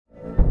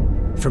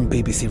from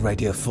BBC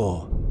Radio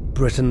 4,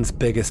 Britain's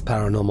biggest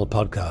paranormal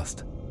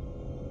podcast,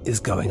 is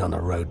going on a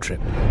road trip.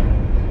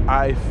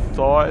 I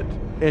thought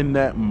in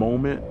that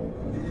moment,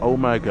 oh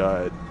my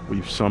God,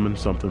 we've summoned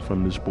something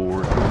from this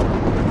board.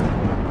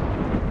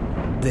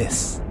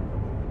 This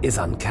is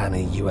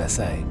Uncanny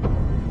USA.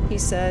 He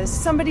says,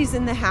 somebody's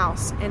in the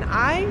house, and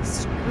I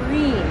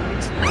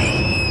screamed.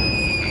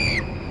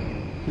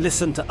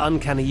 Listen to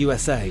Uncanny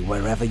USA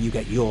wherever you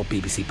get your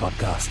BBC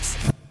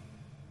podcasts,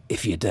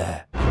 if you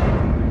dare.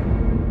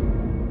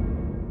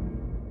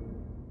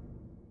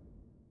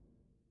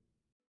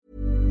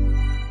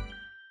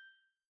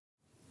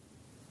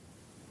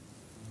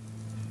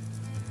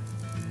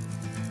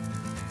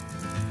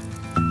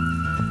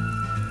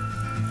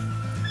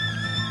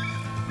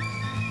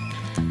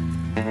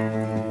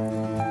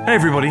 Hey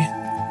everybody,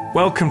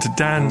 welcome to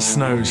Dan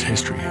Snow's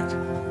History Hit.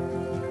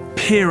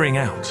 Peering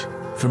out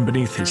from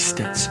beneath his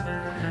Stetson,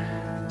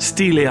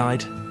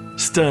 steely-eyed,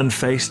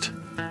 stern-faced,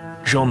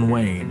 John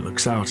Wayne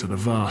looks out at a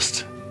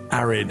vast,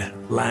 arid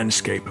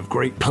landscape of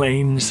great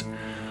plains,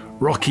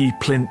 rocky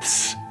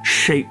plinths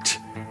shaped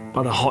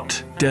by the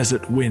hot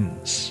desert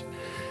winds.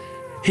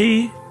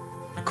 He,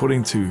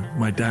 according to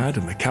my dad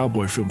and the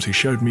cowboy films he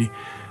showed me,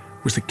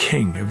 was the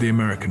king of the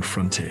American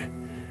frontier,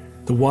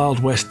 the Wild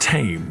West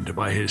tamed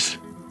by his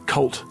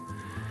Colt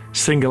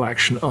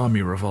single-action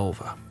army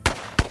revolver.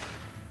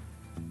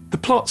 The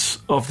plots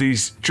of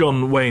these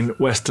John Wayne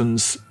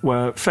westerns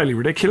were fairly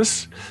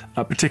ridiculous,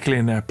 particularly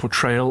in their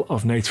portrayal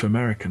of Native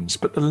Americans,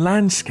 but the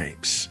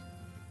landscapes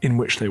in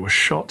which they were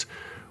shot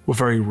were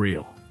very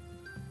real.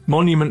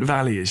 Monument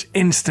Valley is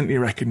instantly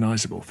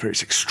recognizable for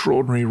its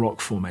extraordinary rock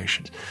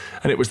formations,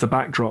 and it was the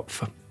backdrop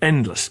for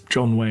endless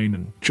John Wayne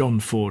and John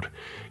Ford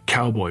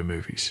cowboy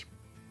movies.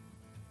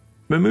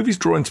 The movies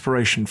draw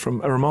inspiration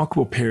from a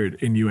remarkable period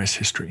in US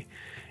history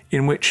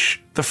in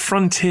which the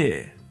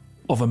frontier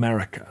of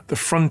America, the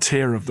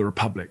frontier of the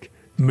Republic,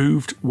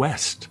 moved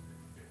west.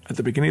 At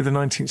the beginning of the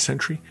 19th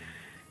century,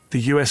 the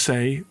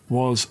USA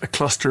was a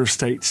cluster of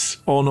states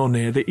on or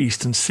near the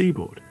eastern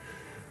seaboard.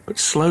 But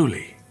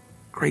slowly,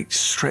 great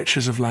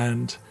stretches of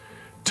land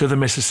to the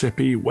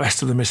Mississippi,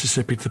 west of the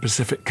Mississippi to the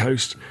Pacific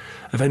coast,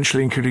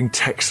 eventually including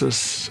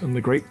Texas and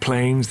the Great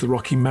Plains, the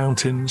Rocky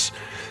Mountains,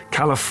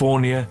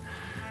 California.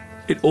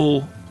 It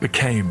all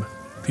became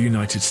the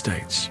United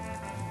States.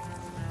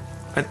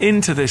 And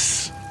into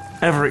this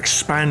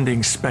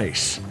ever-expanding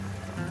space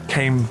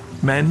came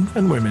men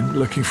and women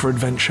looking for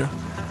adventure,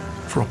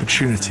 for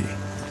opportunity,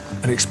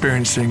 and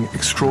experiencing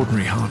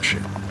extraordinary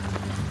hardship.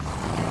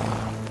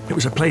 It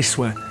was a place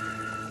where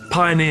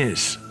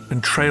pioneers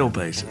and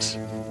trailblazers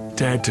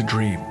dared to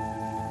dream,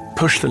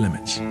 push the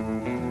limits,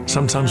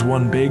 sometimes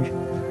won big,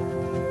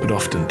 but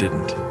often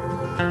didn't.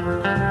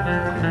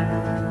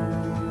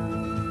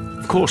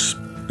 Of course,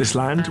 this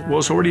land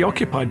was already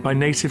occupied by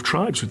native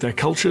tribes with their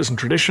cultures and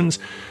traditions,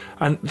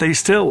 and they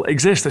still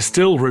exist. They're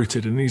still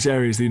rooted in these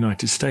areas of the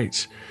United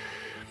States.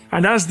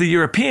 And as the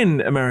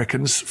European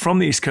Americans from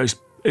the East Coast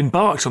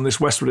embarked on this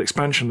westward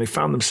expansion, they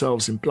found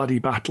themselves in bloody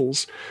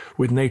battles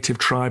with native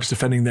tribes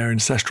defending their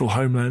ancestral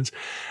homelands.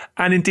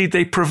 And indeed,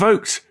 they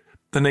provoked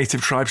the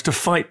native tribes to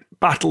fight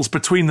battles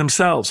between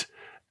themselves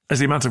as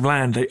the amount of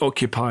land they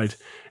occupied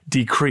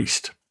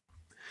decreased.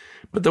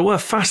 But there were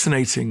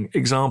fascinating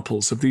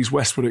examples of these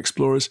westward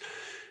explorers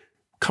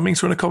coming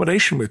to an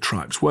accommodation with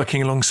tribes,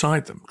 working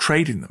alongside them,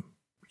 trading them,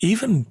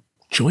 even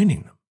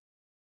joining them.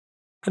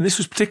 And this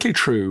was particularly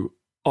true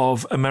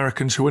of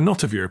Americans who were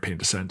not of European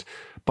descent,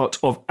 but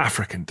of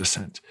African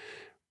descent,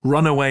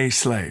 runaway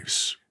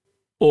slaves,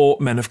 or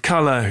men of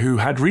colour who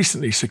had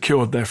recently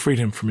secured their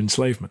freedom from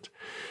enslavement.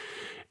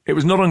 It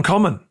was not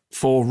uncommon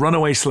for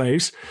runaway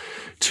slaves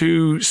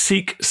to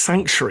seek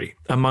sanctuary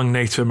among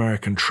Native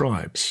American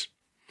tribes.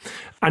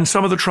 And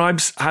some of the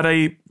tribes had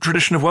a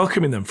tradition of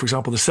welcoming them. For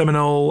example, the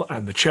Seminole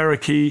and the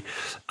Cherokee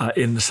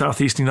in the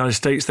southeastern United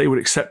States, they would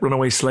accept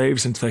runaway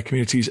slaves into their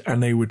communities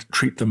and they would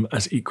treat them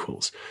as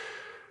equals.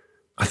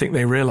 I think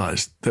they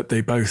realized that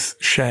they both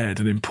shared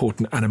an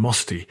important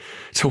animosity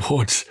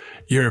towards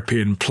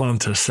European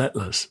planter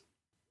settlers.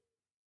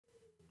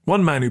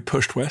 One man who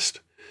pushed west,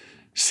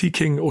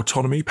 seeking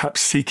autonomy,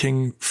 perhaps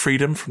seeking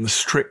freedom from the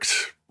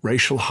strict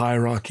racial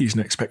hierarchies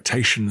and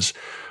expectations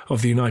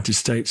of the United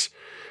States,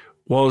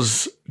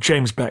 was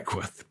James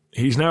Beckwourth.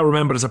 He's now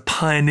remembered as a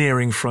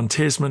pioneering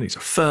frontiersman. He's a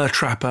fur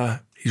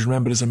trapper. He's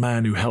remembered as a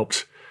man who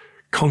helped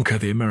conquer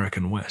the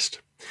American West.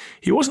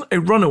 He wasn't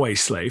a runaway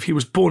slave. He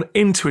was born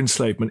into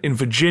enslavement in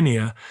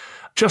Virginia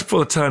just before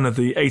the turn of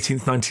the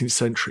 18th, 19th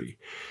century.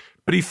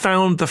 But he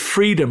found the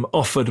freedom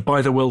offered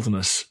by the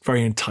wilderness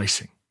very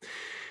enticing.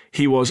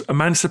 He was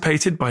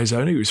emancipated by his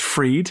owner. He was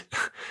freed.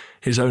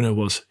 His owner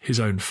was his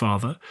own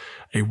father,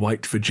 a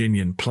white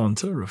Virginian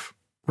planter of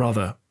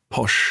rather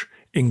posh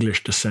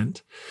English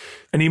descent,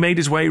 and he made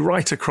his way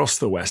right across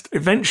the West,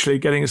 eventually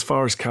getting as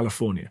far as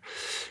California.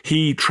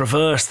 He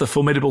traversed the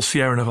formidable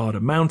Sierra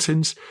Nevada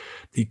mountains.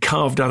 He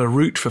carved out a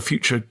route for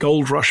future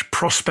gold rush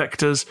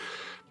prospectors.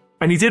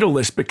 And he did all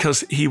this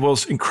because he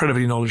was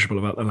incredibly knowledgeable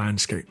about the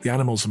landscape, the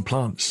animals and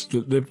plants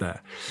that lived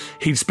there.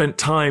 He'd spent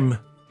time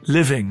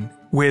living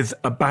with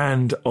a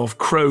band of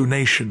Crow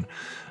Nation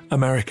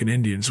American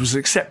Indians was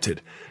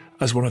accepted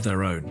as one of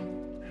their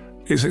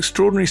own. It's an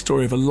extraordinary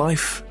story of a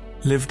life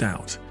lived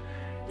out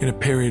in a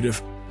period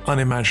of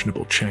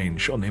unimaginable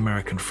change on the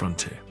American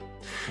frontier.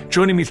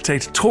 Joining me today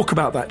to talk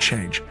about that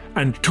change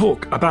and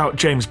talk about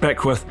James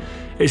Beckwourth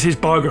is his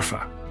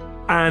biographer,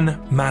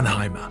 Ann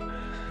Manheimer.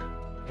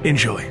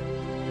 Enjoy.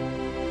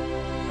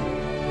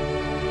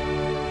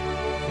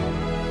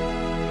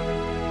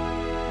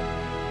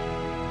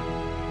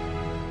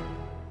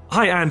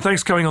 Hi, Anne.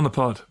 Thanks for coming on the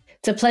pod.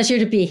 It's a pleasure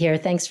to be here.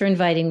 Thanks for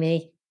inviting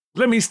me.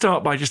 Let me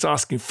start by just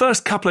asking,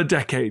 first couple of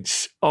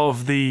decades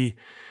of the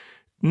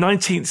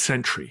 19th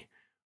century,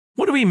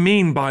 what do we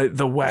mean by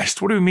the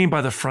West? What do we mean by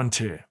the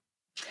frontier?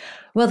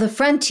 Well, the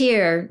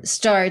frontier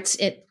starts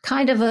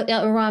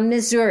around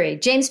Missouri.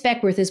 James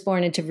Beckwourth is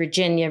born into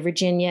Virginia.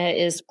 Virginia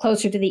is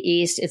closer to the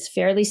east. It's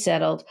fairly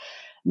settled.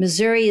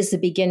 Missouri is the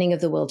beginning of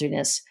the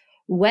wilderness.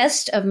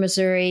 West of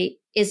Missouri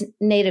is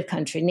native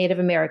country, Native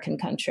American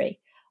country,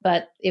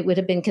 but it would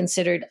have been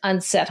considered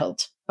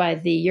unsettled by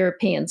the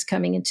Europeans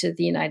coming into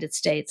the United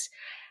States.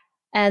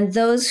 And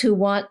those who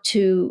want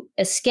to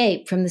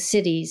escape from the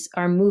cities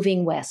are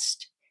moving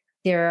west.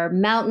 There are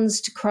mountains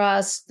to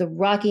cross, the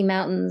Rocky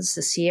Mountains,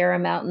 the Sierra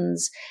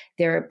Mountains.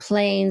 There are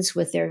plains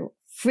with their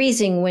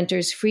freezing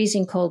winters,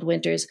 freezing cold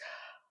winters.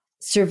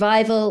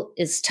 Survival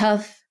is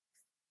tough,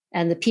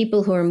 and the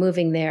people who are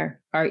moving there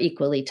are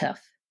equally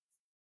tough.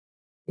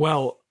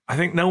 Well, I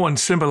think no one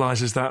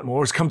symbolizes that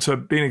more, has come to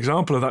be an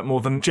example of that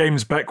more than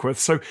James Beckwourth.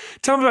 So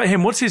tell me about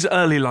him. What's his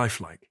early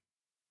life like?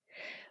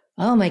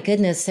 Oh, my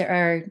goodness. There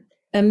are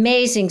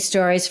amazing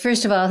stories.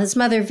 First of all, his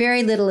mother,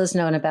 very little is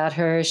known about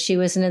her. She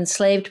was an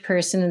enslaved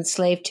person,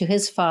 enslaved to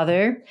his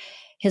father.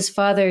 His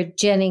father,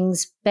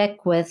 James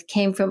Beckwourth,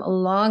 came from a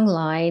long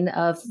line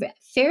of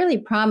fairly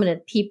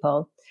prominent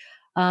people,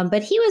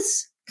 but he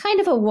was kind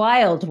of a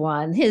wild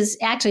one. His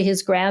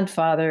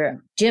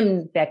grandfather,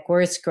 Jim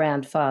Beckwourth's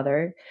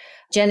grandfather,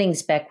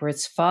 James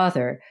Beckwourth's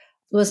father,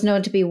 was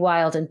known to be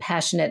wild and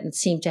passionate and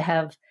seemed to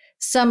have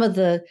some of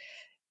the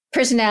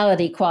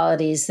personality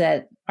qualities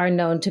that are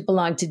known to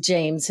belong to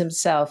James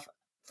himself.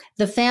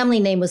 The family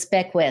name was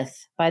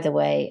Beckwourth, by the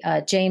way.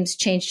 James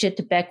changed it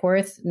to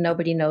Beckwourth.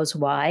 Nobody knows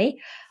why.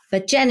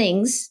 But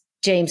Jennings,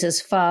 James's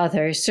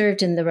father,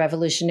 served in the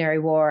Revolutionary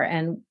War.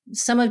 And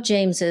some of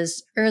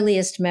James's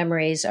earliest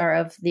memories are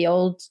of the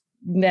old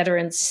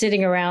veterans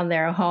sitting around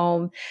their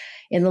home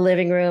in the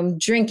living room,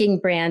 drinking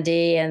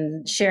brandy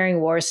and sharing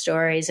war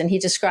stories. And he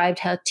described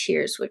how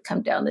tears would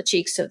come down the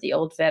cheeks of the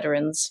old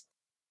veterans.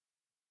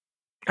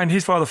 And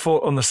his father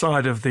fought on the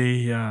side of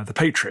the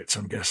Patriots,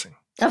 I'm guessing.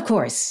 Of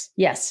course,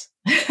 yes.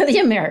 The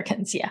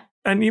Americans, yeah.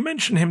 And you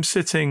mentioned him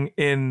sitting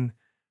in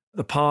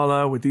the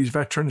parlor with these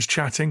veterans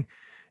chatting.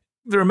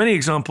 There are many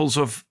examples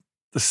of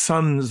the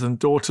sons and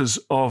daughters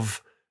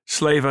of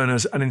slave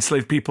owners and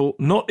enslaved people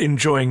not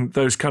enjoying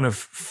those kind of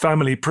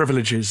family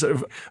privileges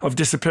of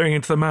disappearing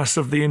into the mass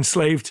of the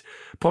enslaved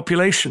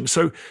population.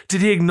 So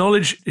did he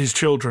acknowledge his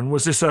children?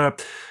 Was this a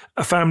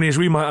family as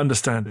we might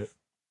understand it?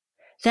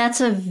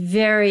 That's a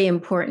very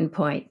important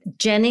point.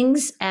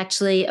 Jennings,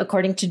 actually,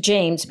 according to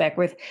James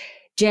Beckwourth,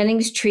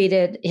 Jennings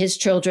treated his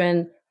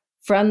children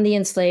from the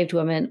enslaved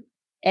women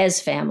as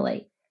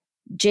family.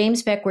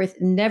 James Beckwourth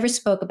never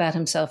spoke about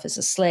himself as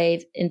a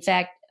slave. In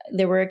fact,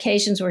 there were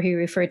occasions where he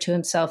referred to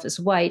himself as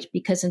white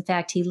because, in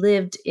fact, he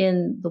lived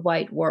in the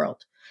white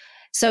world.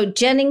 So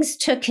Jennings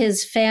took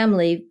his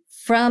family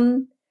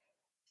from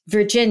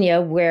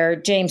Virginia, where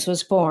James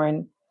was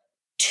born,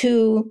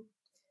 to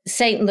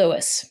St.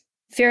 Louis.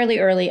 Fairly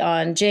early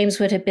on. James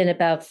would have been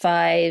about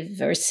 5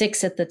 or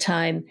 6 at the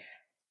time.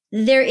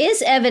 There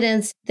is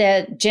evidence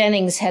that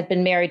Jennings had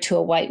been married to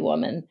a white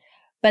woman,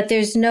 but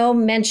there's no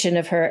mention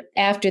of her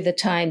after the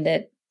time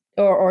that,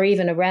 or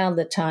even around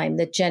the time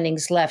that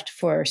Jennings left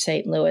for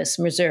St. Louis,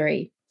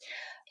 Missouri.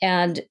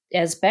 And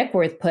as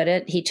Beckwourth put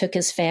it, he took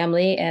his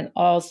family and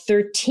all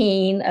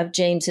 13 of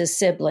James's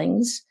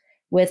siblings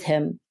with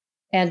him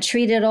and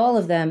treated all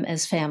of them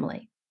as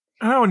family.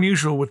 How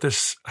unusual would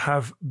this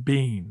have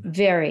been?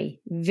 Very,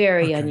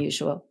 very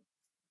unusual.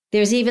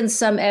 There's even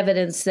some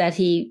evidence that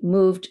he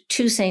moved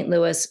to St.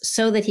 Louis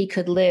so that he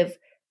could live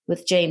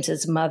with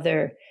James's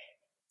mother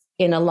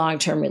in a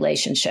long-term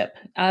relationship.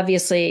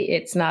 Obviously,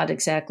 it's not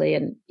exactly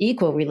an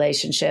equal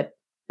relationship,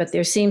 but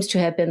there seems to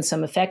have been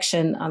some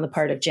affection on the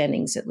part of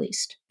Jennings, at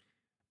least.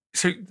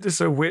 So this is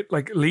so weird,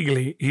 like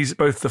legally, he's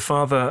both the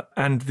father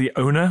and the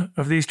owner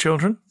of these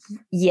children?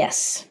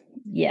 Yes.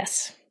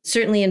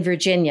 Certainly in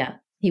Virginia.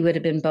 He would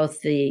have been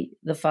both the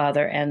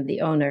father and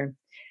the owner.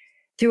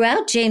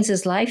 Throughout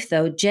James's life,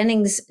 though,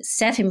 Jennings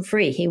set him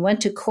free. He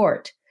went to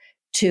court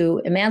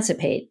to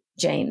emancipate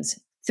James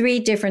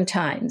 3 different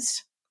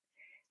times.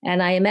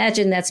 And I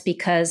imagine that's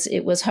because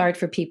it was hard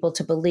for people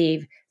to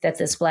believe that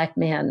this Black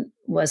man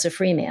was a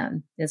free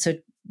man. And so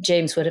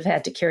James would have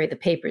had to carry the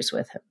papers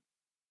with him.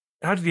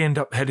 How did he end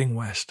up heading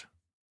west?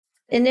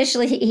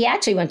 Initially, he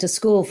actually went to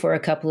school for a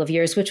couple of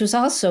years, which was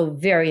also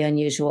very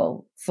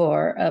unusual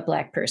for a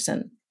Black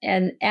person.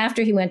 And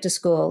after he went to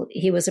school,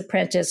 he was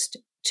apprenticed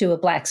to a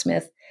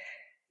blacksmith.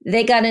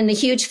 They got in a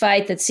huge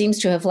fight that seems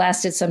to have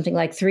lasted something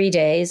like 3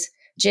 days.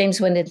 James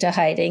went into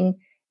hiding.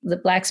 The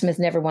blacksmith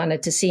never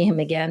wanted to see him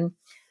again.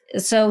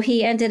 So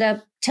he ended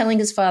up telling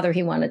his father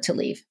he wanted to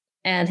leave.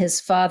 And his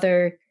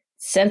father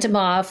sent him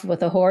off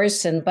with a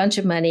horse and a bunch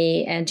of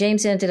money. And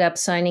James ended up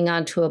signing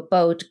on to a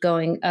boat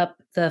going up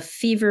the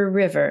Fever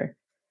River.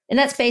 And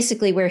that's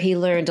basically where he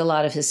learned a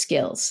lot of his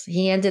skills.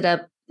 He ended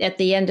up at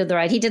the end of the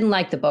ride. He didn't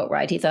like the boat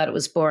ride. He thought it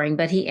was boring,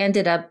 but he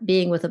ended up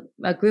being with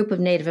a group of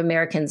Native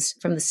Americans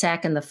from the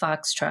Sac and the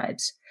Fox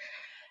tribes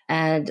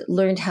and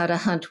learned how to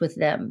hunt with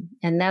them.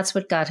 And that's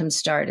what got him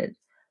started.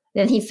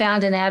 Then he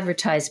found an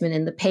advertisement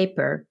in the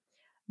paper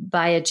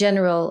by a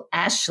General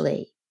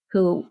Ashley,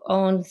 who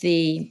owned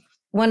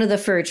one of the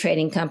fur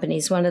trading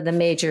companies, one of the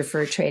major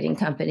fur trading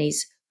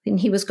companies. And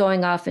he was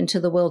going off into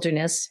the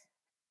wilderness,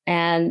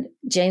 and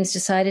James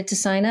decided to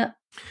sign up.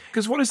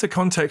 Because what is the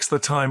context of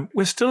the time?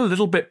 We're still a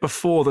little bit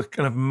before the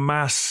kind of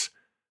mass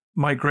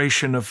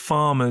migration of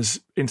farmers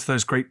into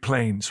those Great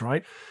Plains,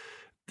 right?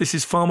 This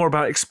is far more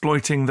about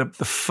exploiting the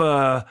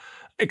fur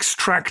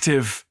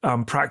extractive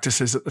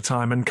practices at the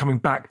time and coming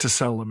back to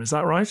sell them. Is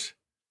that right?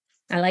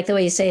 I like the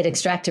way you say it,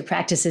 extractive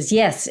practices.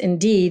 Yes,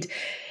 indeed.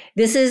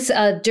 This is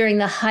during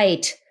the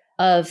height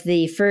of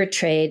the fur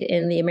trade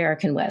in the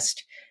American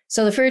West.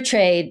 So the fur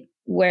trade,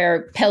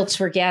 where pelts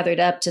were gathered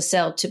up to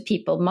sell to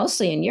people,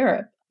 mostly in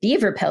Europe,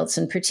 beaver pelts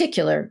in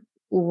particular,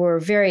 were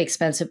very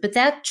expensive. But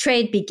that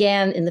trade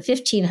began in the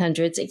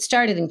 1500s. It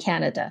started in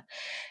Canada,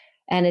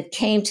 and it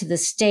came to the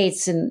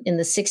States in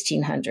the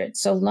 1600s,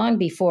 so long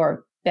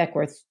before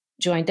Beckwourth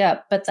joined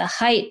up. But the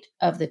height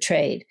of the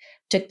trade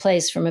took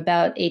place from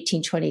about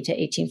 1820 to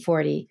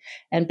 1840.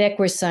 And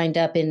Beckwourth signed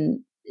up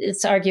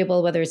it's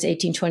arguable whether it's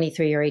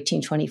 1823 or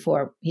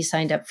 1824. He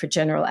signed up for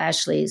General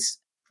Ashley's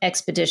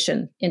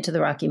expedition into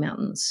the Rocky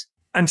Mountains.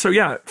 And so,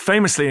 yeah,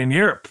 famously in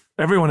Europe,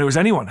 everyone who was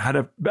anyone had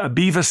a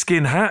beaver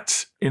skin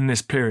hat in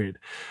this period.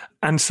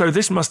 And so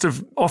this must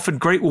have offered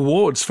great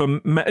rewards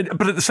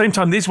but at the same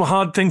time, these were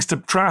hard things to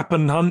trap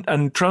and hunt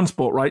and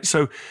transport, right?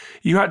 So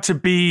you had to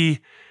be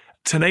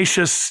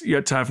tenacious, you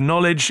had to have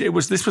knowledge.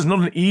 This was not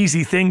an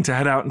easy thing to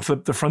head out into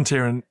the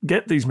frontier and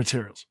get these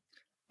materials.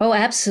 Oh,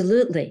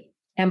 absolutely.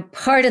 And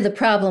part of the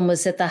problem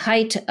was that the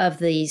height of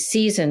the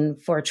season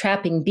for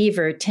trapping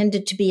beaver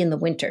tended to be in the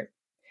winter.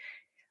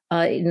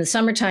 In the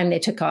summertime, they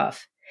took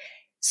off.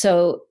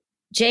 So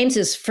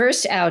James's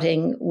first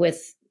outing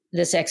with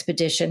this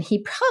expedition,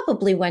 he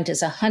probably went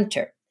as a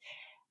hunter.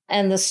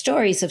 And the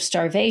stories of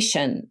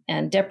starvation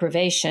and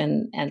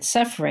deprivation and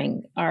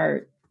suffering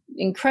are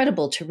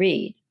incredible to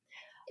read.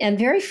 And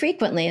very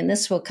frequently, and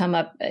this will come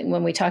up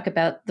when we talk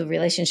about the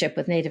relationship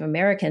with Native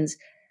Americans,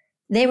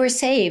 they were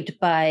saved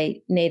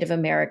by Native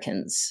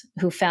Americans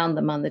who found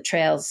them on the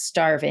trails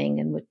starving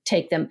and would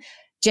take them.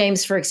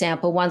 James, for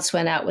example, once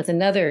went out with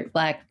another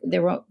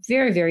there were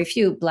very, very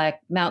few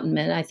Black mountain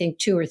men, I think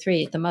 2 or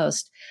 3 at the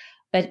most.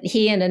 But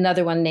he and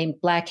another one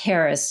named Black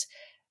Harris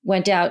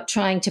went out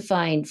trying to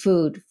find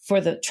food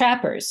for the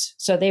trappers.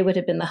 So they would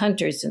have been the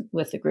hunters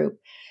with the group.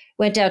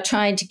 Went out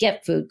trying to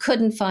get food,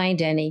 couldn't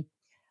find any,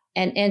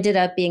 and ended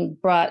up being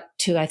brought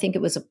to, I think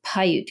it was a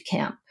Paiute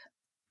camp,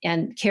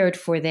 and cared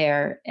for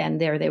there. And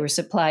there they were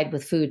supplied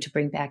with food to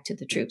bring back to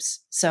the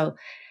troops. So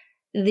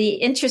the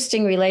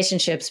interesting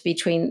relationships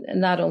between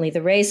not only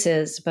the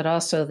races, but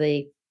also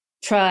the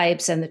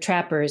tribes and the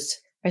trappers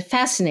are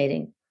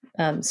fascinating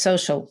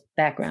social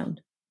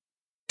background.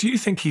 Do you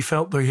think he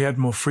felt that he had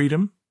more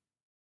freedom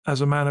as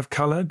a man of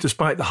color,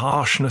 despite the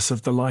harshness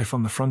of the life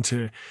on the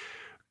frontier?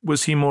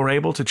 Was he more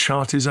able to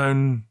chart his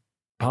own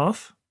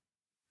path?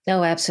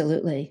 Oh,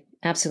 absolutely.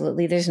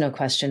 Absolutely. There's no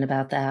question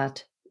about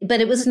that.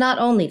 But it was not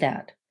only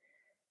that.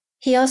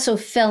 He also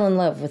fell in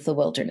love with the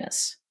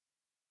wilderness.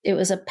 It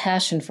was a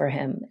passion for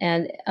him.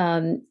 And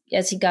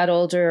as he got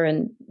older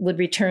and would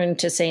return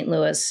to St.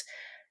 Louis,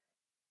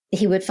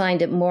 he would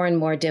find it more and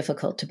more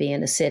difficult to be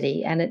in a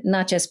city. And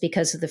not just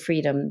because of the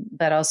freedom,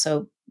 but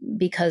also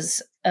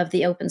because of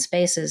the open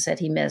spaces that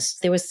he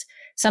missed. There was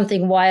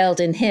something wild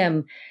in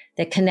him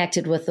that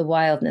connected with the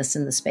wildness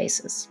in the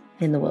spaces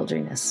in the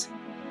wilderness.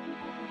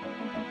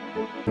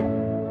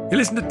 You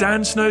listen to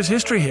Dan Snow's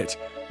History Hit.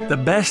 The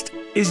best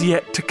is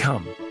yet to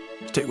come.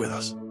 Stick with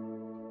us.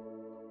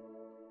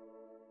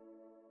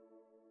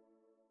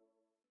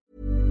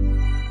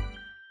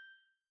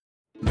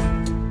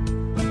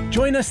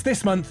 Join us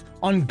this month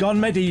on Gone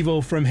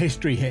Medieval from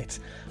History Hit.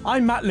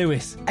 I'm Matt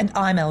Lewis. And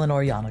I'm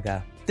Eleanor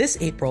Yanaga. This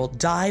April,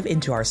 dive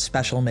into our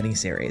special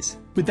mini-series.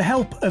 With the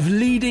help of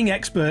leading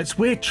experts,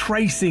 we're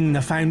tracing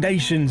the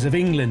foundations of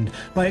England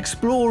by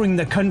exploring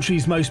the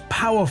country's most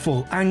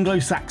powerful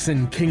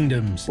Anglo-Saxon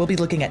kingdoms. We'll be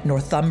looking at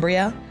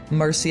Northumbria,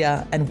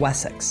 Mercia, and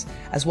Wessex,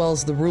 as well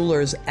as the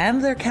rulers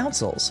and their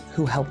councils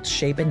who helped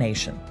shape a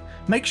nation.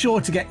 Make sure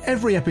to get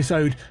every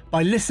episode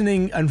by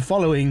listening and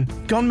following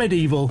Gone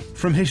Medieval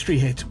from History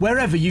Hit,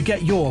 wherever you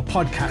get your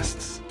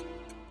podcasts.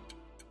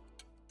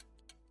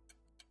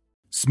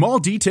 Small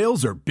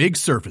details are big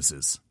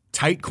surfaces.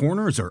 Tight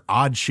corners are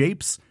odd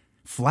shapes.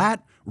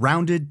 Flat,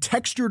 rounded,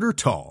 textured, or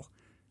tall.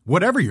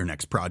 Whatever your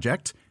next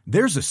project,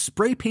 there's a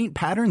spray paint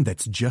pattern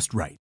that's just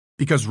right.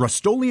 Because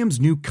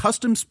Rust-Oleum's new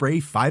Custom Spray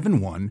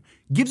 5-in-1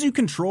 gives you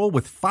control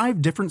with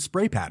 5 different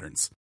spray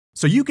patterns.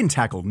 So you can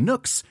tackle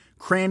nooks,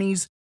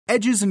 crannies,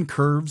 edges, and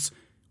curves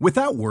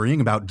without worrying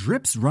about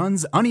drips,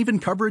 runs, uneven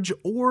coverage,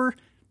 or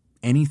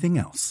anything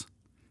else.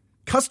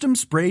 Custom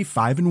Spray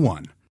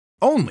 5-in-1.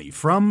 Only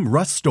from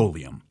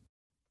Rust-Oleum.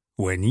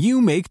 When you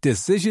make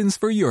decisions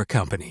for your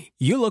company,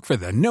 you look for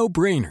the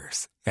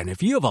no-brainers. And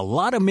if you have a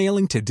lot of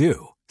mailing to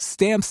do,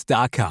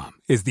 Stamps.com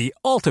is the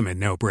ultimate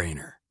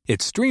no-brainer. It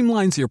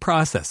streamlines your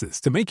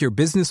processes to make your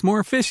business more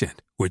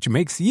efficient, which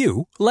makes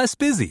you less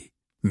busy.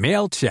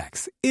 Mail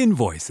checks,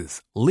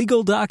 invoices,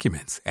 legal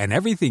documents, and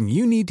everything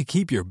you need to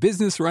keep your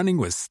business running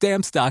with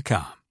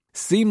Stamps.com.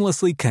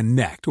 Seamlessly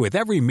connect with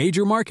every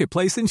major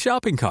marketplace and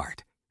shopping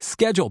cart.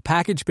 Schedule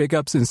package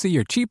pickups and see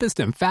your cheapest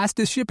and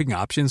fastest shipping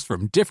options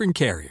from different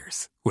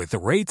carriers, with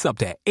rates up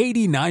to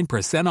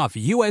 89% off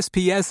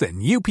USPS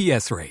and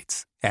UPS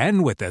rates.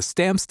 And with the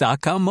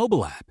Stamps.com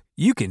mobile app,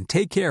 you can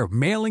take care of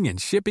mailing and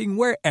shipping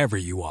wherever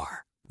you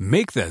are.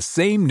 Make the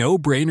same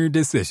no-brainer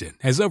decision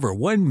as over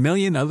 1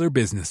 million other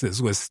businesses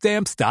with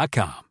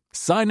Stamps.com.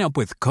 Sign up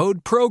with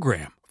code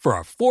PROGRAM for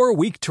a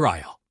 4-week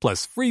trial,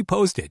 plus free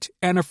postage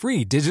and a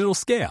free digital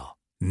scale.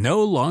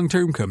 No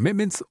long-term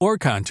commitments or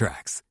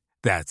contracts.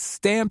 That's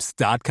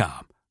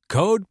Stamps.com.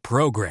 Code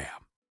PROGRAM.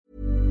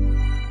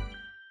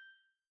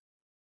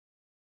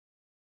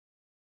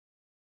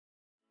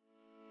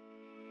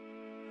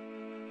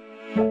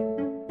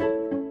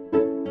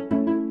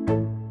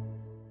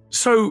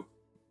 So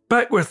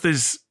Beckwourth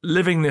is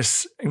living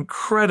this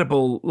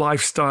incredible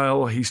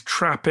lifestyle. He's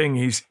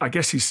trapping. I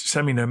guess he's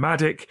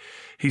semi-nomadic.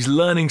 He's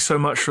learning so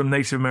much from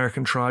Native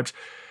American tribes.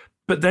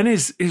 But then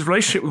his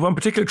relationship with one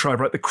particular tribe,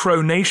 right, the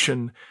Crow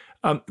Nation,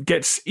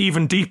 gets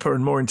even deeper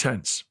and more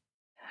intense.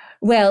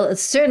 Well,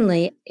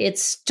 certainly it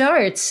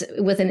starts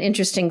with an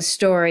interesting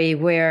story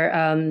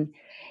where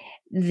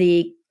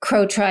the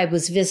Crow tribe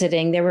was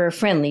visiting. They were a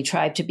friendly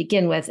tribe to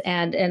begin with,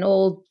 and an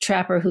old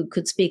trapper who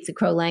could speak the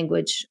Crow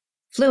language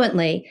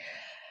fluently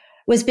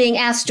was being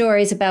asked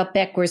stories about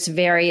Beckwourth's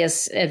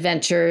various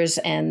adventures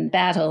and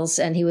battles,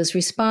 and he was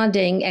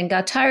responding and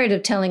got tired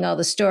of telling all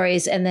the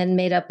stories and then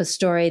made up a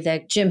story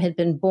that Jim had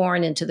been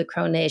born into the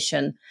Crow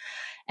Nation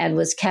and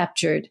was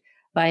captured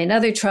by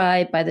another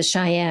tribe, by the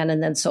Cheyenne,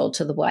 and then sold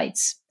to the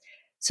whites.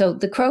 So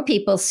the Crow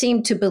people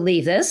seemed to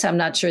believe this. I'm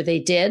not sure they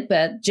did,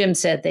 but Jim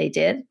said they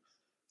did.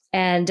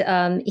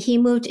 And he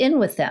moved in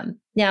with them.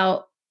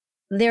 Now,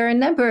 there are a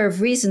number of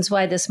reasons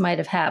why this might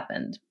have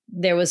happened.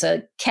 There was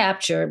a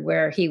capture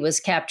where he was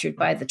captured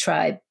by the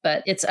tribe,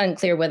 but it's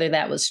unclear whether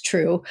that was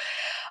true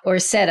or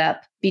set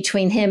up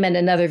between him and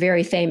another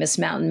very famous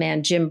mountain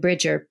man, Jim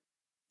Bridger.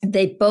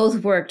 They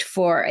both worked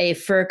for a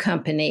fur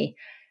company,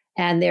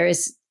 and there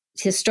is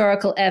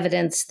historical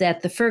evidence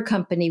that the fur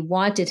company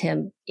wanted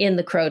him in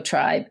the Crow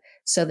tribe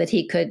so that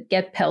he could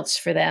get pelts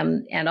for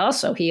them, and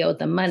also he owed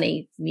them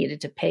money,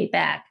 needed to pay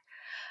back.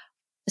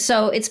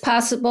 So it's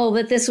possible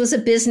that this was a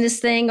business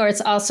thing, or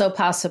it's also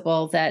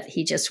possible that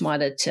he just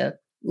wanted to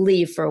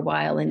leave for a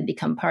while and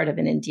become part of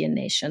an Indian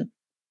nation.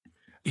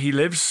 He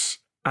lives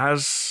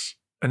as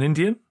an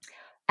Indian?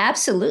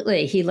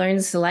 Absolutely. He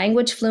learns the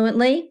language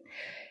fluently.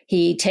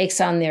 He takes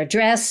on their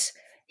dress.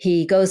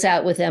 He goes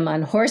out with them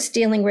on horse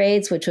stealing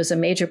raids, which was a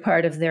major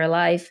part of their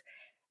life.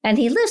 And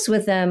he lives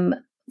with them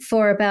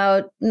for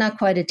about not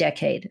quite a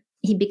decade.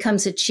 He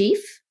becomes a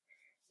chief.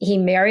 He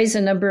marries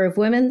a number of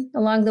women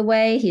along the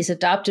way. He's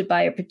adopted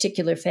by a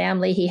particular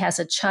family. He has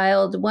a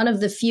child, one of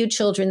the few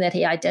children that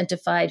he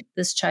identified.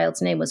 This child's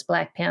name was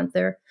Black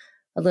Panther,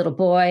 a little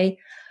boy.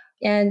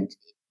 And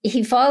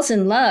he falls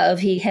in love.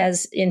 He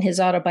has, in his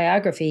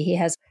autobiography, he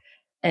has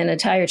an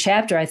entire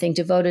chapter, I think,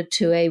 devoted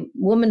to a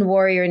woman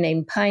warrior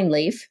named Pine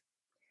Leaf.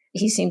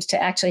 He seems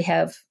to actually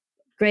have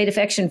great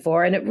affection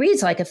for, and it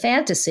reads like a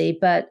fantasy,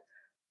 but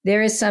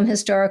there is some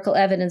historical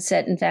evidence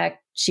that, in fact,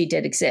 she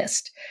did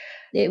exist.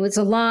 It was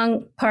a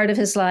long part of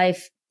his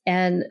life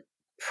and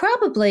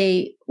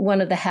probably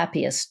one of the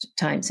happiest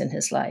times in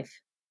his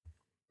life.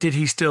 Did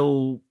he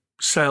still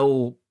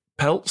sell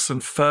pelts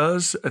and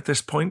furs at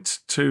this point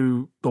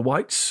to the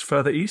whites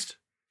further east?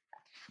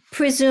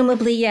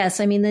 Presumably, yes.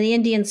 I mean, the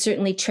Indians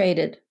certainly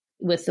traded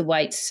with the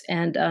whites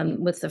and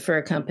with the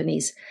fur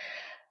companies.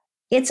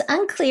 It's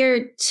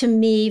unclear to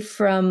me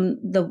from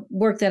the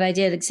work that I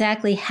did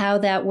exactly how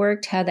that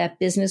worked, how that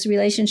business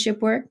relationship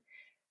worked.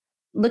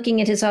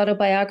 Looking at his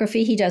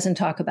autobiography, he doesn't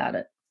talk about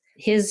it.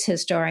 His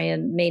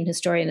main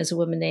historian, is a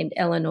woman named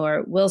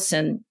Eleanor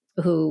Wilson,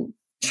 who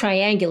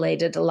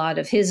triangulated a lot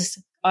of his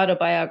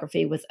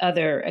autobiography with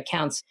other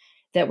accounts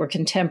that were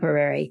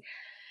contemporary.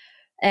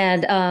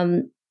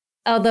 And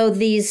although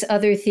these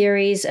other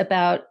theories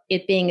about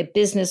it being a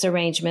business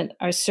arrangement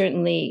are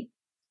certainly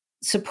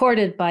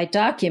supported by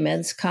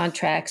documents,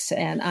 contracts,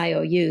 and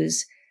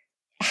IOUs,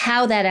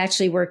 how that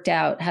actually worked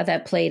out, how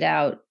that played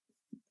out,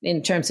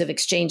 in terms of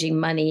exchanging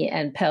money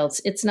and pelts,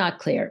 it's not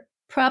clear.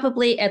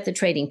 Probably at the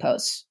trading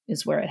posts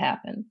is where it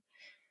happened,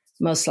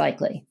 most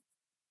likely.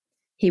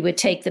 he would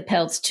take the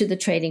pelts to the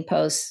trading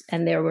posts,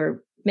 and there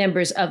were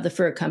members of the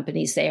fur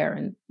companies there,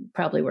 and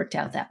probably worked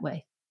out that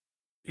way.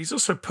 He's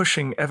also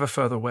pushing ever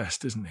further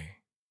west, isn't he?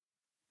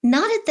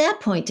 Not at that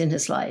point in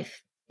his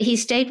life. He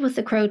stayed with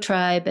the Crow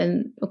tribe,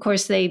 and of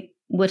course they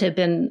would have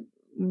been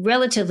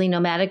relatively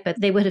nomadic, but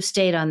they would have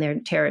stayed on their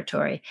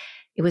territory.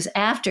 It was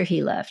after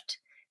he left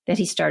that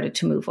he started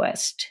to move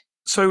west.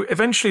 So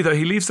eventually, though,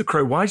 he leaves the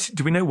Crow. Why?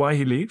 Do we know why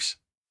he leaves?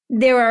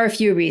 There are a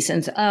few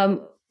reasons.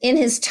 In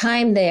his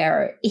time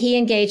there, he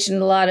engaged in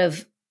a lot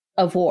of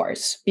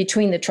wars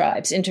between the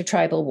tribes,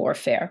 intertribal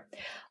warfare.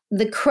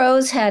 The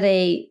Crows had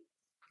a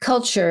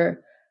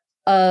culture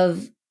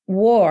of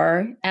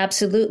war,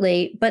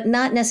 absolutely, but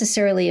not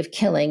necessarily of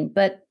killing.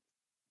 But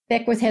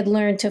Beckwourth had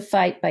learned to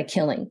fight by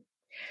killing,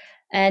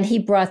 and he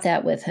brought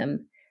that with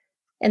him.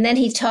 And then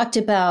he talked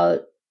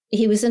about,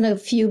 he was in a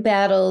few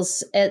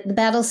battles. The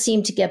battles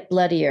seemed to get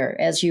bloodier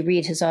as you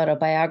read his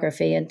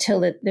autobiography, until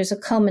there's a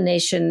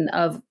culmination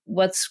of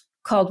what's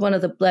called one of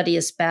the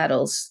bloodiest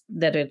battles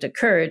that had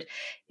occurred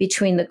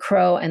between the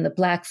Crow and the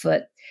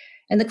Blackfoot.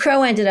 And the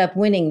Crow ended up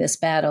winning this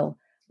battle,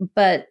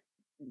 but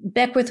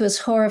Beckwourth was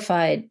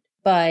horrified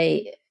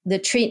by the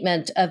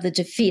treatment of the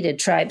defeated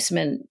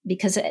tribesmen,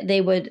 because they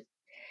would,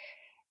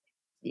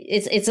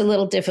 it's a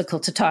little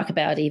difficult to talk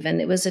about even.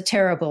 It was a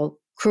terrible,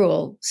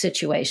 cruel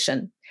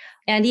situation.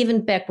 And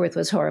even Beckwourth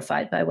was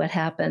horrified by what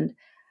happened.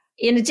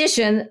 In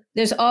addition,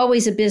 there's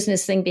always a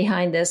business thing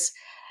behind this.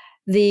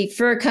 The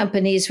fur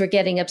companies were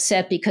getting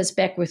upset because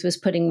Beckwourth was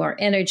putting more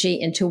energy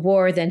into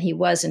war than he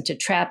was into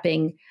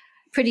trapping.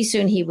 Pretty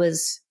soon he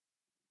was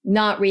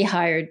not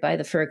rehired by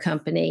the fur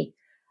company.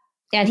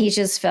 And he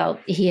just felt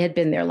he had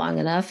been there long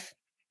enough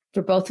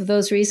for both of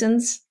those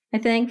reasons, I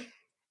think.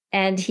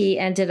 And he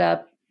ended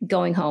up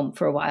going home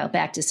for a while,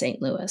 back to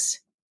St. Louis.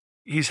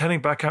 He's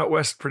heading back out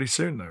west pretty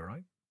soon, though,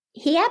 right?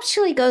 He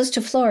actually goes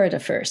to Florida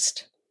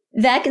first.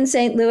 Back in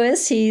St.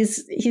 Louis,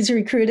 he's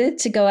recruited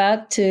to go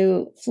out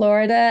to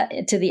Florida,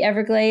 to the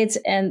Everglades,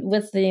 and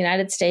with the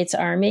United States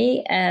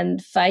Army,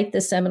 and fight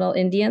the Seminole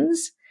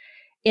Indians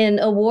in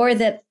a war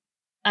that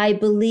I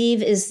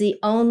believe is the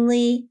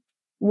only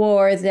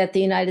war that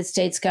the United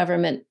States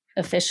government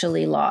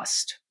officially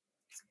lost.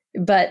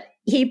 But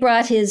he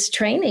brought his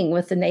training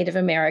with the Native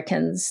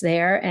Americans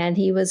there, and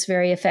he was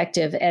very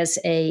effective as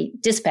a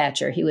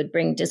dispatcher. He would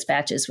bring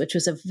dispatches, which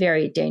was a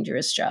very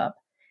dangerous job.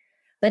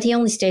 But he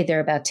only stayed there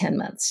about 10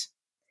 months.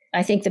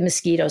 I think the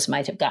mosquitoes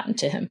might have gotten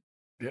to him.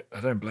 Yeah, I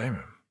don't blame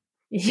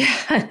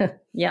him.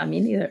 Yeah, me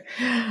neither.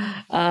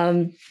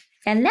 And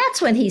that's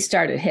when he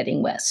started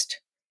heading west.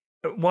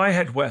 Why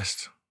head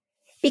west?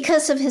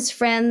 Because of his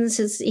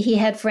friends. He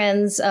had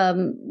friends.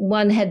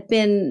 One had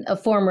been a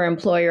former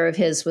employer of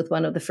his with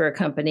one of the fur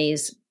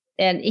companies.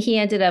 And he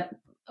ended up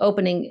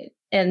opening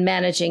and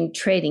managing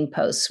trading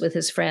posts with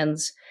his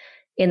friends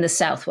in the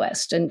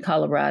Southwest, in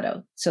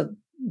Colorado. So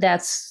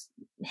that's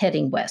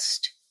heading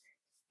west.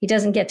 He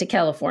doesn't get to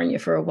California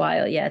for a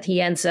while yet.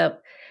 He ends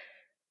up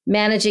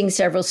managing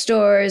several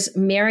stores,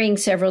 marrying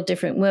several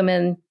different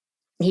women.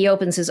 He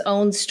opens his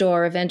own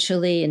store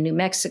eventually in New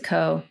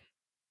Mexico.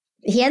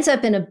 He ends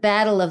up in a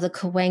battle of the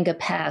Cahuenga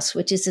Pass,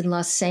 which is in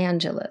Los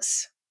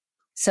Angeles.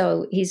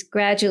 So he's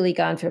gradually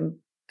gone from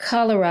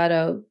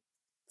Colorado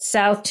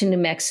south to New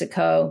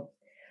Mexico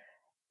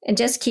and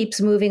just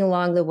keeps moving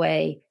along the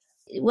way.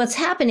 What's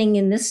happening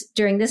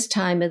during this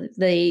time of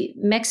the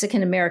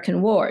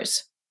Mexican-American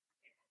Wars.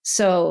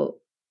 So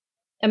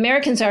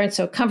Americans aren't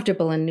so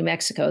comfortable in New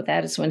Mexico.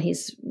 That is when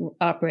he's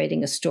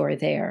operating a store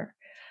there.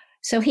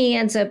 So he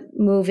ends up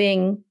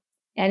moving,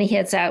 and he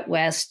heads out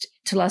west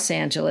to Los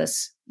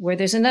Angeles, where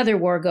there's another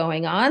war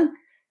going on.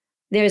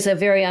 There's a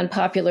very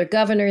unpopular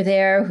governor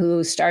there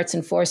who starts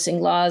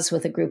enforcing laws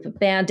with a group of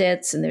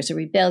bandits, and there's a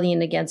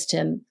rebellion against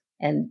him.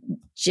 And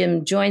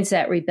Jim joins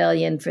that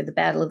rebellion for the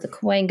Battle of the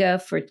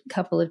Cahuenga for a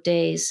couple of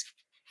days.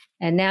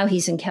 And now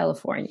he's in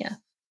California.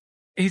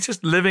 He's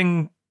just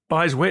living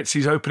by his wits.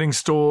 He's opening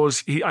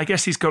stores. I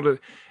guess he's got an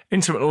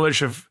intimate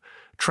knowledge of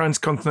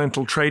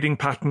transcontinental trading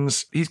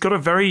patterns. He's got a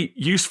very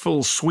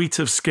useful suite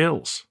of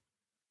skills.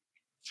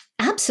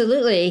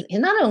 Absolutely. He's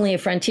not only a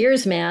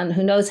frontiersman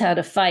who knows how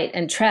to fight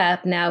and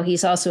trap, now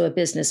he's also a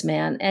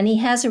businessman. And he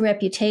has a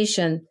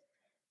reputation,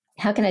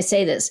 how can I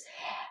say this?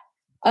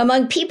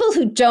 Among people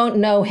who don't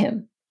know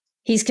him,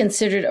 he's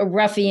considered a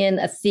ruffian,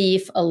 a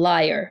thief, a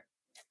liar,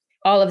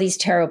 all of these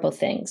terrible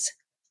things.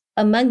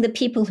 Among the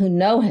people who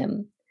know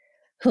him,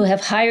 who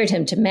have hired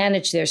him to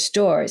manage their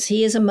stores,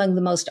 he is among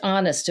the most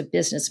honest of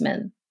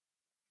businessmen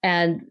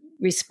and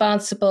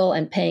responsible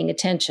and paying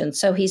attention.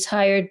 So he's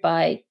hired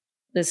by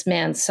this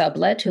man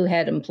Sublet, who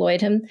had employed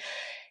him.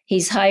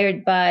 He's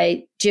hired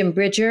by Jim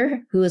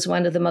Bridger, who is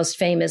one of the most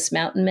famous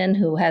mountain men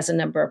who has a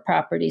number of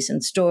properties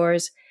and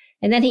stores.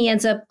 And then he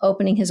ends up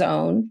opening his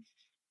own.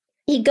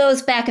 He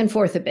goes back and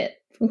forth a bit.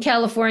 From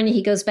California,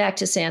 he goes back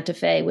to Santa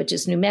Fe, which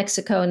is New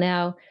Mexico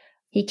now.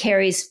 He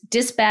carries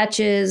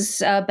dispatches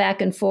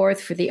back and forth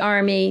for the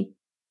Army.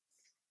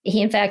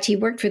 He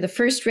worked for the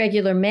first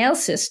regular mail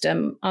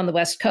system on the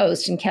West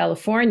Coast in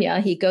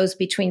California. He goes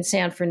between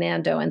San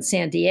Fernando and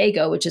San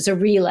Diego, which is a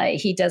relay.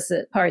 He does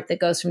the part that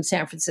goes from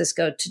San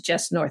Francisco to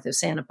just north of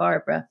Santa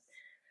Barbara.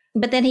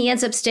 But then he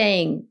ends up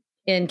staying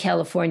in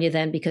California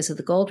then because of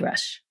the gold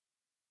rush.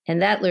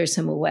 And that lures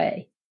him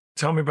away.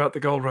 Tell me about the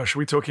gold rush. Are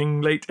we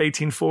talking late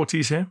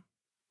 1840s here?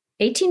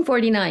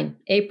 1849,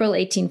 April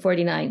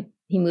 1849.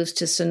 He moves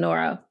to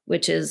Sonora,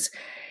 which is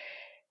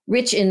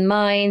rich in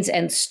mines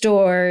and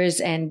stores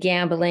and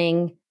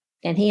gambling,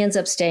 and he ends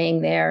up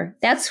staying there.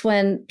 That's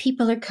when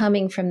people are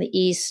coming from the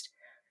East.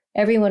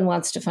 Everyone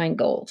wants to find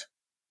gold.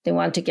 They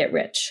want to get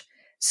rich.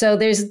 So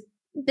there's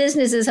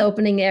businesses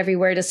opening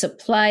everywhere to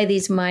supply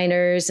these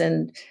miners,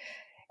 and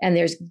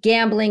there's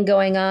gambling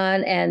going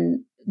on,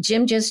 and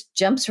Jim just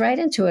jumps right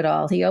into it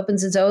all. He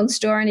opens his own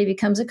store and he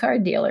becomes a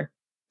card dealer.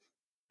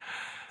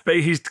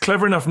 But he's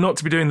clever enough not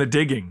to be doing the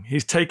digging.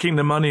 He's taking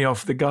the money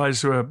off the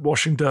guys who are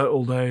washing dirt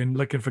all day and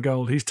looking for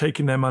gold. He's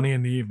taking their money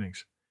in the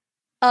evenings.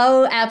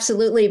 Oh,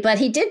 absolutely. But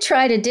he did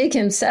try to dig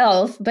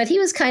himself, but he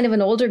was kind of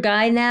an older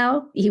guy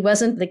now. He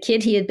wasn't the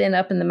kid he had been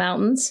up in the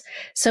mountains.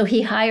 So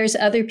he hires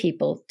other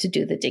people to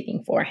do the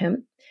digging for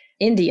him,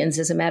 Indians,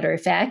 as a matter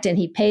of fact, and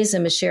he pays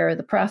them a share of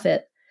the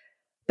profit.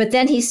 But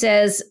then he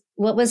says,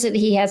 what was it?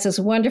 He has this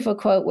wonderful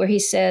quote where he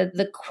said,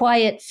 the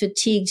quiet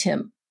fatigued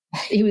him.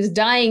 He was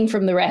dying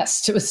from the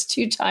rest. It was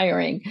too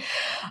tiring.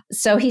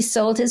 So he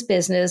sold his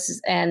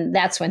business, and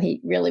that's when he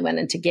really went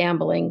into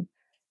gambling.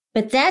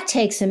 But that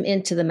takes him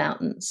into the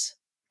mountains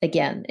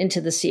again,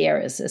 into the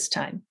Sierras this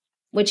time,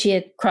 which he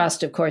had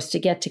crossed, of course, to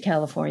get to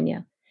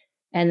California.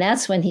 And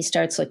that's when he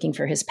starts looking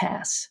for his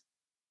pass.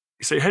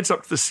 So he heads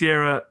up to the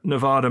Sierra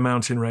Nevada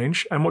mountain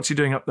range. And what's he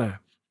doing up there?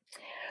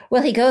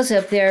 Well, he goes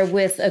up there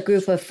with a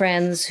group of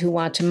friends who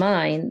want to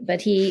mine,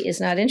 but he is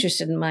not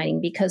interested in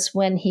mining because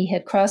when he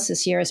had crossed the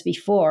Sierras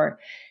before,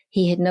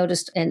 he had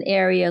noticed an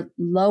area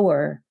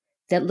lower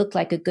that looked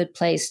like a good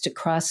place to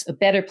cross, a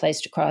better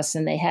place to cross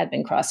than they had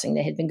been crossing.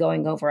 They had been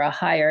going over a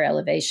higher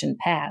elevation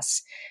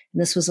pass.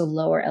 And this was a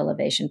lower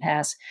elevation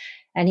pass.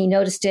 And he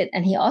noticed it.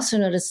 And he also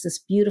noticed this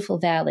beautiful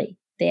valley.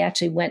 They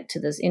actually went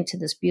into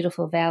this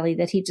beautiful valley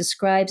that he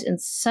describes in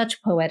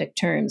such poetic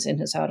terms in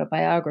his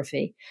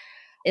autobiography.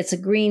 It's a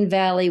green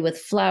valley with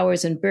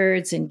flowers and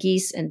birds and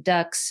geese and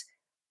ducks.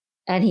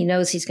 And he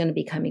knows he's going to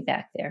be coming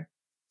back there.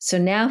 So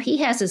now he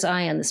has his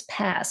eye on this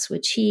pass,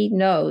 which he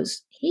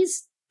knows,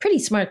 he's a pretty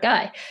smart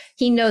guy.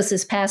 He knows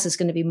this pass is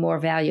going to be more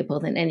valuable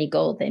than any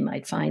gold they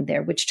might find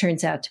there, which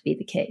turns out to be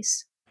the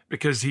case.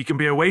 Because he can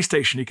be a way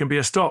station, he can be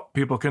a stop.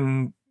 People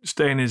can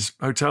stay in his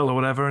hotel or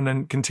whatever and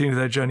then continue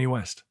their journey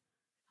west.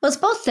 Well, it's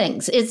both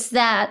things. It's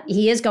that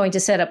he is going to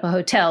set up a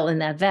hotel in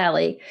that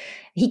valley.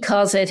 He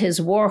calls it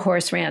his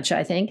Warhorse Ranch,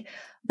 I think.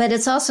 But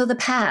it's also the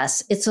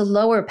pass. It's a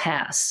lower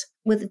pass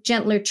with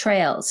gentler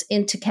trails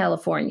into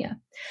California.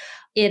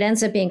 It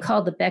ends up being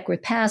called the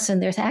Beckwourth Pass,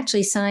 and there's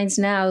actually signs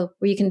now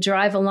where you can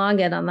drive along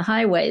it on the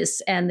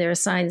highways, and there are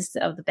signs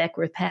of the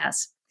Beckwourth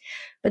Pass.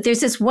 But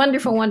there's this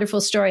wonderful,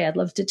 wonderful story I'd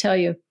love to tell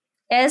you.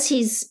 As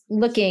he's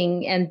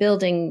looking and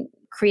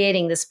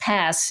creating this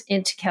pass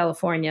into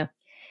California,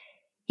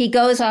 he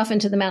goes off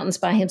into the mountains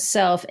by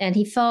himself and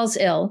he falls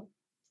ill.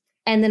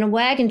 And then a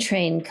wagon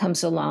train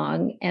comes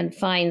along and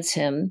finds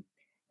him,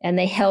 and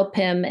they help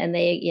him, and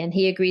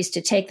he agrees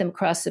to take them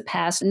across the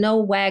pass. No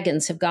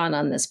wagons have gone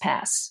on this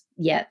pass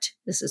yet.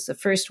 This is the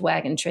first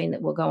wagon train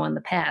that will go on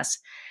the pass.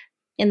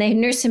 And they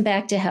nurse him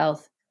back to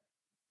health.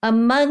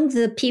 Among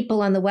the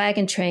people on the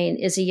wagon train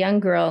is a young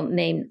girl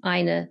named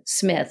Ina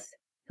Smith,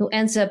 who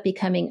ends up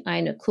becoming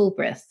Ina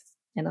Coolbrith.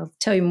 And I'll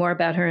tell you more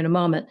about her in a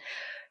moment.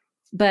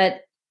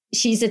 But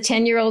she's a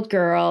 10-year-old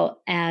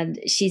girl, and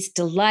she's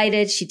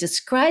delighted. She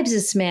describes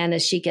this man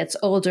as she gets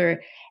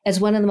older as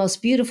one of the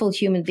most beautiful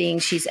human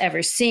beings she's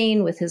ever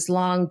seen, with his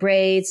long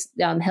braids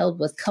held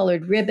with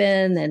colored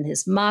ribbon and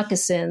his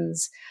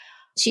moccasins.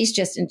 She's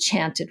just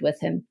enchanted with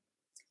him.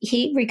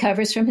 He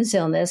recovers from his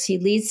illness. He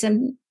leads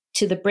them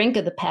to the brink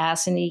of the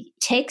pass, and he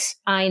takes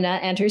Ina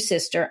and her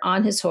sister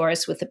on his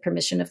horse with the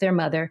permission of their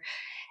mother,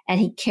 and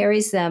he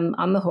carries them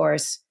on the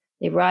horse.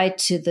 They ride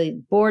to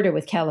the border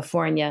with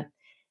California.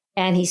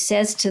 And he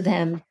says to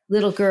them,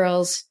 little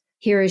girls,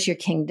 here is your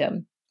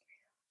kingdom.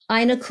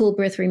 Ina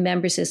Coolbrith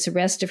remembers this the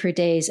rest of her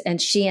days,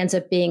 and she ends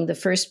up being the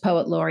first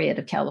poet laureate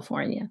of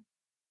California.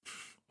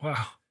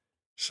 Wow.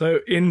 So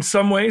in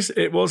some ways,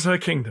 it was her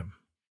kingdom.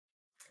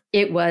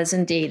 It was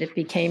indeed. It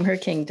became her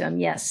kingdom,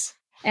 yes.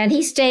 And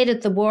he stayed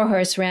at the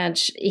Warhorse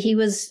Ranch. He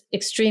was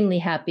extremely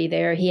happy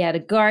there. He had a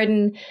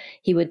garden.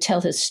 He would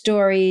tell his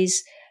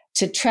stories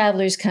to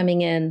travelers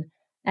coming in.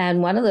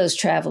 And one of those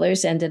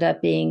travelers ended up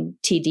being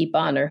T.D.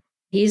 Bonner.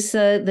 He's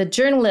the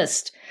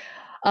journalist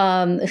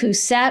who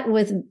sat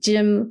with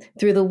Jim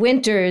through the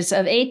winters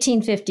of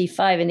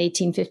 1855 and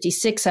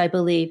 1856, I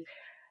believe.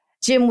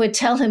 Jim would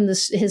tell him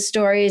his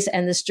stories,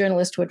 and this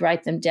journalist would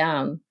write them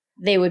down.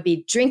 They would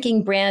be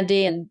drinking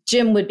brandy, and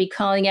Jim would be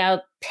calling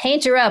out,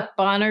 paint her up,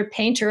 Bonner,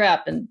 paint her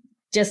up, and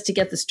just to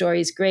get the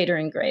stories greater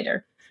and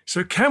greater.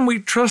 So can we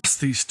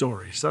trust these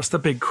stories? That's the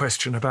big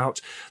question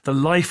about the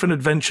life and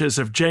adventures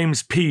of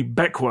James P.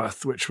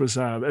 Beckwourth, which was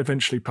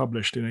eventually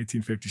published in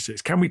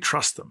 1856. Can we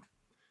trust them?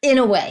 In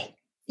a way,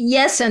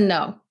 yes and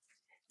no.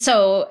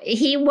 So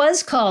he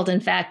was called, in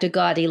fact, a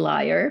gaudy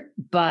liar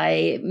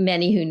by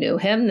many who knew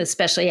him,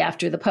 especially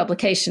after the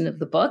publication of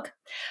the book.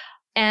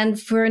 And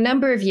for a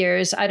number of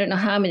years, I don't know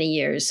how many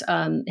years,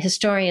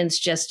 historians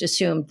just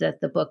assumed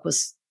that the book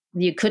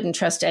you couldn't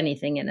trust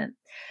anything in it.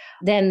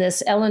 Then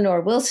this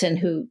Eleanor Wilson,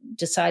 who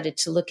decided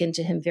to look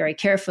into him very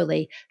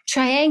carefully,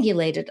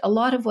 triangulated a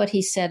lot of what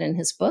he said in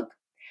his book.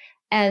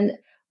 And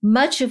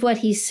much of what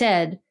he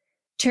said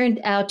turned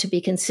out to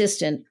be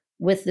consistent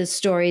with the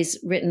stories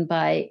written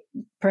by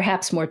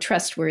perhaps more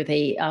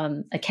trustworthy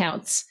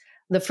accounts,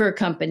 the fur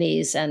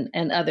companies and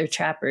other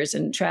trappers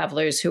and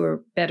travelers who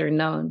are better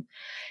known.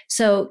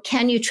 So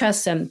can you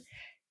trust them?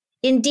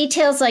 In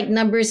details like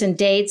numbers and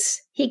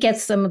dates, he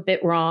gets them a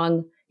bit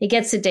wrong. He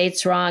gets the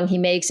dates wrong. He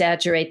may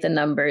exaggerate the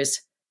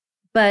numbers.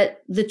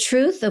 But the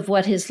truth of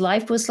what his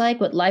life was like,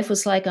 what life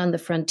was like on the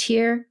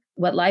frontier,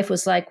 what life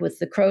was like with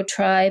the Crow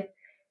tribe,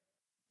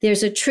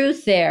 there's a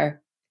truth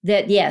there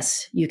that,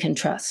 yes, you can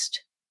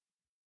trust.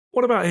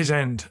 What about his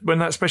end?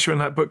 Especially when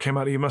that book came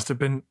out, he must have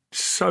been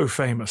so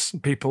famous,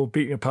 people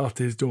beating a path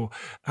to his door.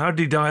 How did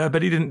he die? I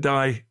bet he didn't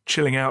die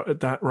chilling out at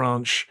that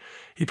ranch.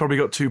 He probably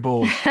got too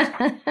bored.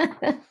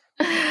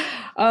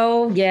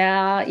 Oh,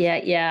 yeah.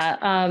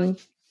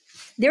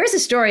 There is a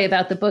story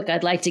about the book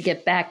I'd like to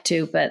get back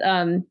to, but...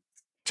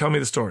 Tell me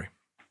the story.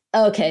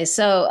 Okay,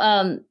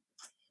 so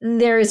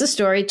there is a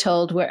story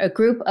told where a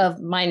group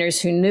of miners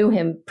who knew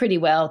him pretty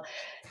well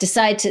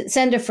decide to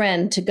send a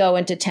friend to go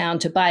into town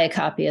to buy a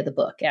copy of the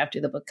book after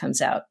the book comes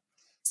out.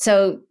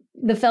 So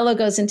the fellow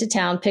goes into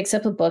town, picks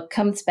up a book,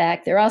 comes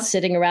back. They're all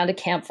sitting around a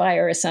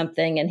campfire or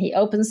something, and he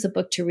opens the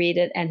book to read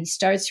it, and he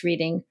starts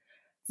reading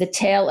The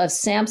Tale of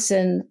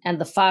Samson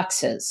and the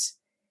Foxes.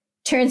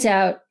 Turns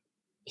out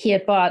he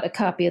had bought a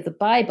copy of the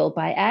Bible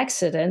by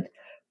accident,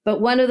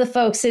 but one of the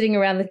folks sitting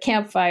around the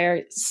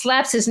campfire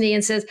slaps his knee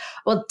and says,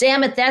 "Well,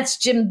 damn it, that's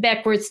Jim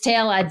Beckwourth's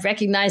tale. I'd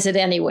recognize it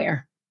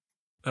anywhere."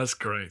 That's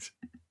great.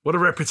 What a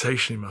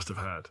reputation he must have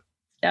had.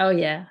 Oh,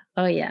 yeah.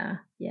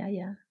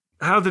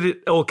 How did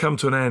it all come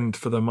to an end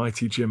for the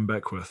mighty Jim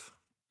Beckwourth?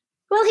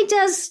 Well, he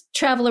does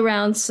travel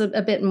around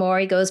a bit more.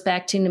 He goes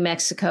back to New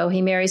Mexico.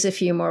 He marries a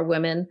few more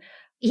women.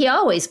 He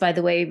always, by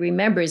the way,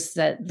 remembers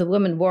that the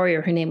woman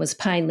warrior, her name was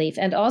Pine Leaf,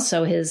 and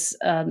also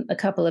a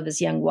couple of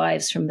his young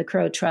wives from the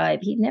Crow tribe.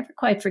 He never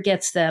quite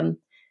forgets them.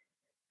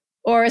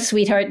 Or a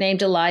sweetheart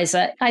named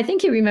Eliza. I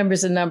think he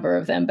remembers a number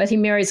of them, but he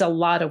marries a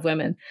lot of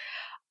women.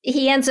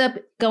 He ends up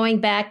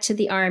going back to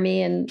the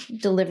army and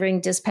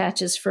delivering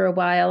dispatches for a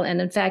while.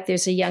 And in fact,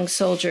 there's a young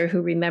soldier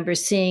who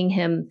remembers seeing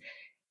him.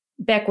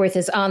 Beckwourth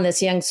is on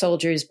this young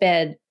soldier's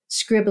bed,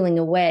 scribbling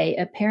away,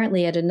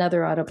 apparently at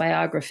another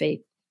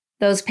autobiography.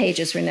 Those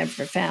pages were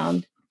never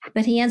found.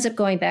 But he ends up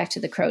going back to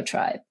the Crow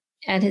tribe.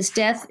 And his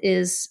death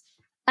is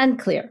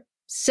unclear.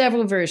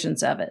 Several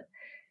versions of it.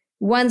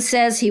 One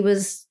says he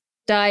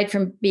died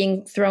from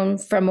being thrown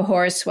from a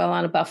horse while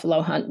on a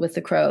buffalo hunt with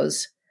the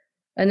Crows.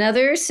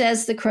 Another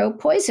says the Crow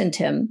poisoned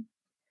him,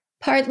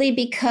 partly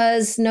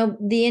because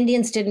the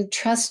Indians didn't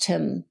trust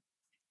him.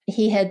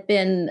 He had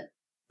been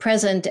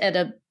present at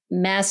a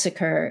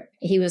massacre.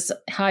 He was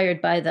hired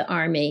by the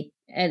army,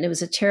 and it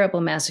was a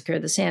terrible massacre,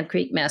 the Sand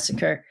Creek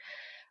Massacre.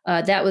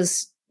 That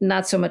was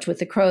not so much with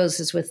the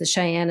Crows as with the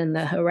Cheyenne and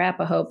the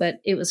Arapaho,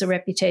 but it was a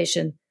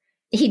reputation.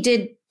 He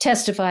did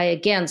testify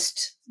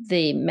against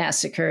the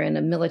massacre in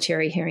a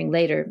military hearing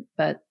later,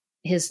 but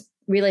his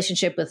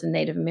relationship with the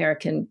Native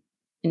American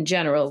in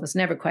general was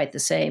never quite the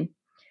same.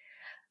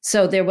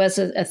 So there was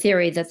a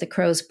theory that the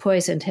Crows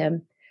poisoned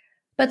him.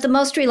 But the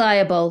most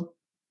reliable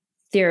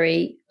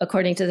theory,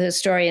 according to the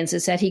historians,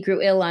 is that he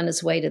grew ill on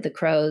his way to the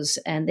Crows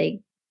and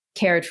they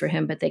cared for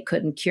him, but they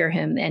couldn't cure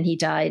him. And he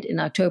died in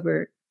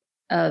October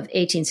of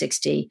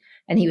 1860,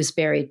 and he was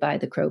buried by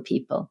the Crow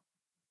people.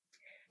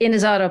 In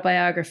his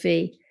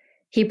autobiography,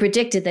 he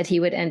predicted that he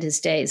would end his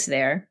days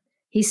there.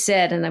 He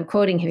said, and I'm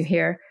quoting him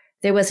here,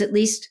 "There was at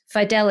least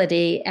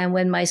fidelity, and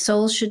when my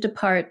soul should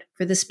depart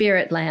for the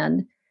spirit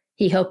land,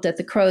 he hoped that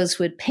the Crows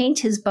would paint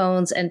his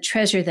bones and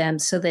treasure them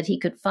so that he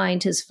could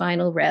find his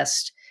final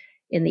rest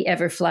in the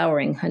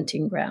ever-flowering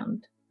hunting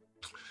ground."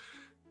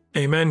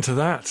 Amen to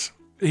that.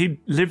 He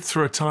lived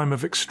through a time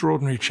of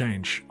extraordinary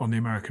change on the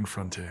American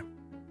frontier.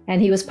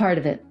 And he was part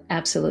of it,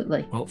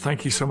 absolutely. Well,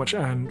 thank you so much,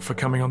 Anne, for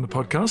coming on the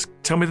podcast.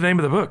 Tell me the name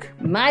of the book.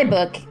 My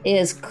book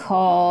is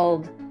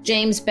called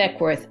James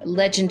Beckwourth,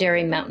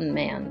 Legendary Mountain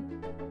Man.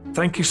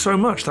 Thank you so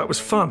much. That was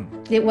fun.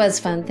 It was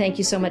fun. Thank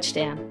you so much,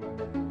 Dan.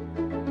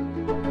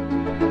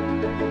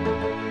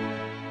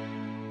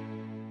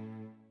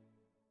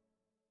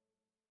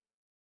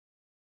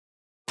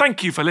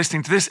 Thank you for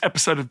listening to this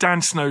episode of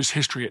Dan Snow's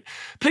History It.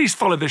 Please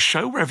follow this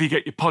show wherever you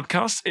get your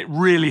podcasts. It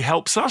really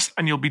helps us,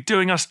 and you'll be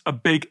doing us a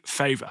big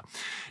favour.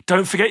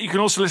 Don't forget, you can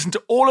also listen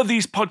to all of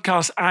these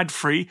podcasts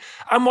ad-free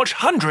and watch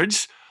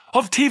hundreds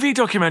of TV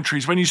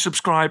documentaries when you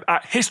subscribe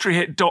at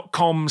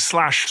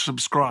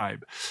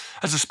historyhit.com/subscribe.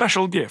 As a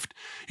special gift,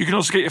 you can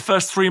also get your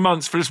first 3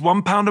 months for just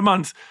 £1 a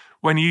month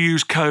when you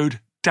use code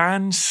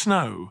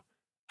DANSNOW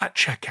at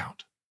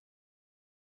checkout.